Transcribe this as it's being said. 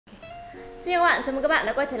Xin chào các bạn, chào mừng các bạn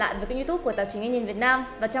đã quay trở lại với kênh YouTube của tạp chí Nghe Nhìn Việt Nam.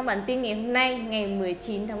 Và trong bản tin ngày hôm nay, ngày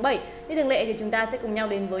 19 tháng 7, như thường lệ thì chúng ta sẽ cùng nhau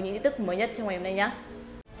đến với những tin tức mới nhất trong ngày hôm nay nhé.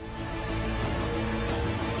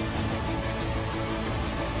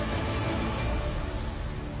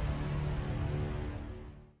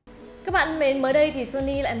 Các bạn mến, mới đây thì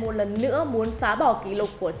Sony lại một lần nữa muốn phá bỏ kỷ lục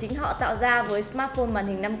của chính họ tạo ra với smartphone màn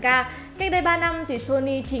hình 5K. Cách đây 3 năm thì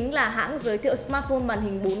Sony chính là hãng giới thiệu smartphone màn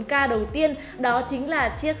hình 4K đầu tiên, đó chính là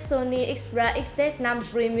chiếc Sony Xperia XZ5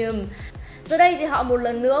 Premium. Giờ đây thì họ một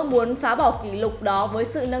lần nữa muốn phá bỏ kỷ lục đó với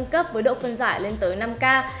sự nâng cấp với độ phân giải lên tới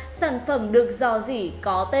 5K. Sản phẩm được rò rỉ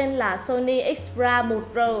có tên là Sony Xperia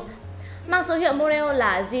 1R, mang số hiệu model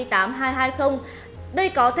là J8220. Đây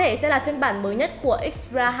có thể sẽ là phiên bản mới nhất của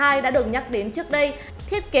Xperia 2 đã được nhắc đến trước đây.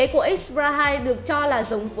 Thiết kế của Xperia 2 được cho là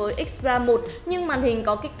giống với Xperia 1 nhưng màn hình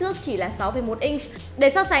có kích thước chỉ là 6,1 inch. Để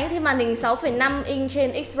so sánh thì màn hình 6,5 inch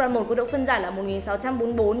trên Xperia 1 có độ phân giải là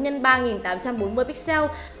 1644 x 3840 pixel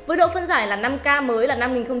với độ phân giải là 5K mới là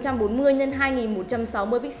 5040 x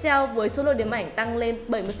 2160 pixel với số lượng điểm ảnh tăng lên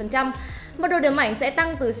 70%. Mật độ điểm ảnh sẽ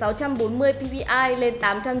tăng từ 640 ppi lên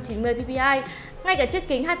 890 ppi. Ngay cả chiếc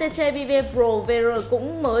kính HTC Vive Pro VR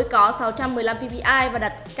cũng mới có 615 ppi và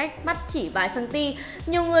đặt cách mắt chỉ vài cm.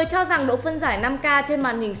 Nhiều người cho rằng độ phân giải 5K trên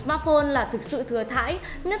màn hình smartphone là thực sự thừa thãi,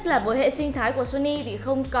 nhất là với hệ sinh thái của Sony thì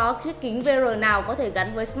không có chiếc kính VR nào có thể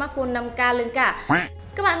gắn với smartphone 5K lên cả.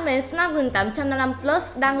 Các bạn mến, Snapdragon 855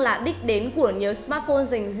 Plus đang là đích đến của nhiều smartphone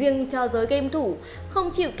dành riêng cho giới game thủ.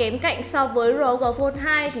 Không chịu kém cạnh so với ROG Phone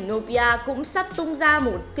 2 thì Nubia cũng sắp tung ra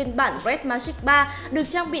một phiên bản Red Magic 3 được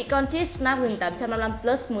trang bị con chip Snapdragon 855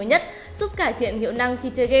 Plus mới nhất, giúp cải thiện hiệu năng khi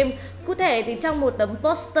chơi game. Cụ thể thì trong một tấm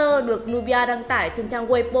poster được Nubia đăng tải trên trang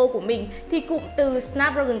Weibo của mình thì cụm từ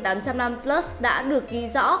Snapdragon 855 Plus đã được ghi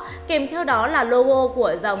rõ, kèm theo đó là logo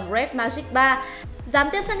của dòng Red Magic 3. Gián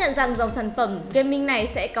tiếp xác nhận rằng dòng sản phẩm gaming này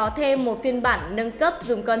sẽ có thêm một phiên bản nâng cấp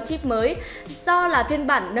dùng con chip mới. Do là phiên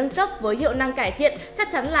bản nâng cấp với hiệu năng cải thiện,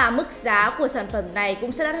 chắc chắn là mức giá của sản phẩm này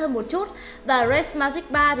cũng sẽ đắt hơn một chút. Và Red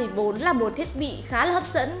Magic 3 thì vốn là một thiết bị khá là hấp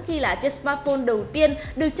dẫn khi là chiếc smartphone đầu tiên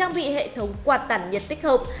được trang bị hệ thống quạt tản nhiệt tích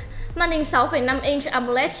hợp. Màn hình 6,5 inch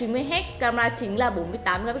AMOLED 90Hz, camera chính là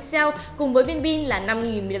 48 megapixel cùng với viên pin là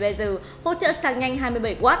 5000 mAh, hỗ trợ sạc nhanh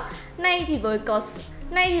 27W. Nay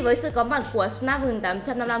thì với sự có mặt của Snapdragon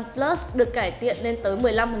 855 Plus được cải thiện lên tới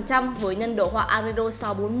 15% với nhân đồ họa Adreno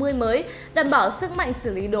 640 mới, đảm bảo sức mạnh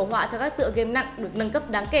xử lý đồ họa cho các tựa game nặng được nâng cấp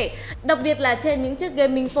đáng kể, đặc biệt là trên những chiếc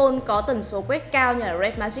gaming phone có tần số quét cao như là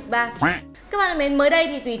Red Magic 3. Các bạn mến, mới đây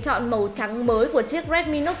thì tùy chọn màu trắng mới của chiếc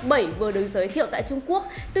Redmi Note 7 vừa được giới thiệu tại Trung Quốc.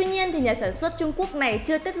 Tuy nhiên thì nhà sản xuất Trung Quốc này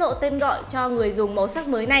chưa tiết lộ tên gọi cho người dùng màu sắc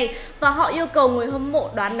mới này và họ yêu cầu người hâm mộ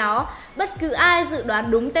đoán nó. Bất cứ ai dự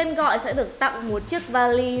đoán đúng tên gọi sẽ được tặng một chiếc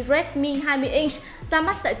vali Redmi 20 inch ra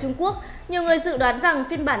mắt tại Trung Quốc. Nhiều người dự đoán rằng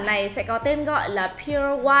phiên bản này sẽ có tên gọi là Pure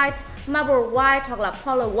White, Marble White hoặc là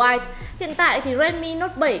Polar White. Hiện tại thì Redmi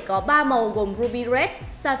Note 7 có 3 màu gồm Ruby Red,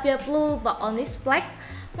 Sapphire Blue và Onyx Black.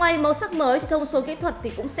 Ngoài màu sắc mới thì thông số kỹ thuật thì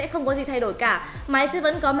cũng sẽ không có gì thay đổi cả. Máy sẽ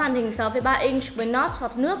vẫn có màn hình 6,3 inch với notch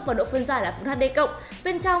gọt nước và độ phân giải là Full HD+.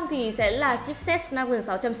 Bên trong thì sẽ là chipset Snapdragon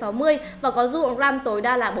 660 và có dung lượng RAM tối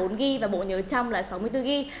đa là 4GB và bộ nhớ trong là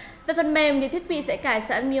 64GB. Về phần mềm thì thiết bị sẽ cài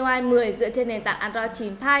sẵn MIUI 10 dựa trên nền tảng Android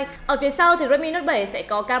 9 Pie. Ở phía sau thì Redmi Note 7 sẽ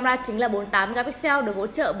có camera chính là 48 megapixel được hỗ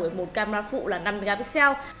trợ bởi một camera phụ là 5 megapixel.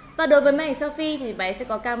 Và đối với máy ảnh selfie thì máy sẽ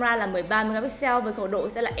có camera là 13 megapixel với khẩu độ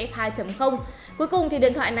sẽ là f2.0. Cuối cùng thì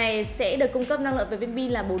điện thoại này sẽ được cung cấp năng lượng về viên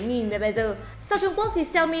pin là 4000 mAh. Sau Trung Quốc thì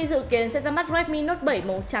Xiaomi dự kiến sẽ ra mắt Redmi Note 7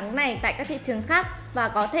 màu trắng này tại các thị trường khác và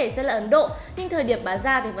có thể sẽ là Ấn Độ, nhưng thời điểm bán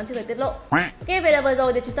ra thì vẫn chưa được tiết lộ. Ok, vậy là vừa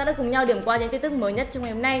rồi thì chúng ta đã cùng nhau điểm qua những tin tức mới nhất trong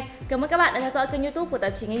ngày hôm nay. Cảm ơn các bạn đã theo dõi kênh YouTube của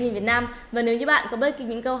tạp chí Nghe Nhìn Việt Nam. Và nếu như bạn có bất kỳ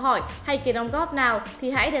những câu hỏi hay kiến đóng góp nào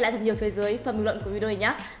thì hãy để lại thật nhiều phía dưới phần bình luận của video này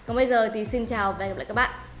nhé. Còn bây giờ thì xin chào và hẹn gặp lại các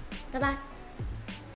bạn. Bye bye.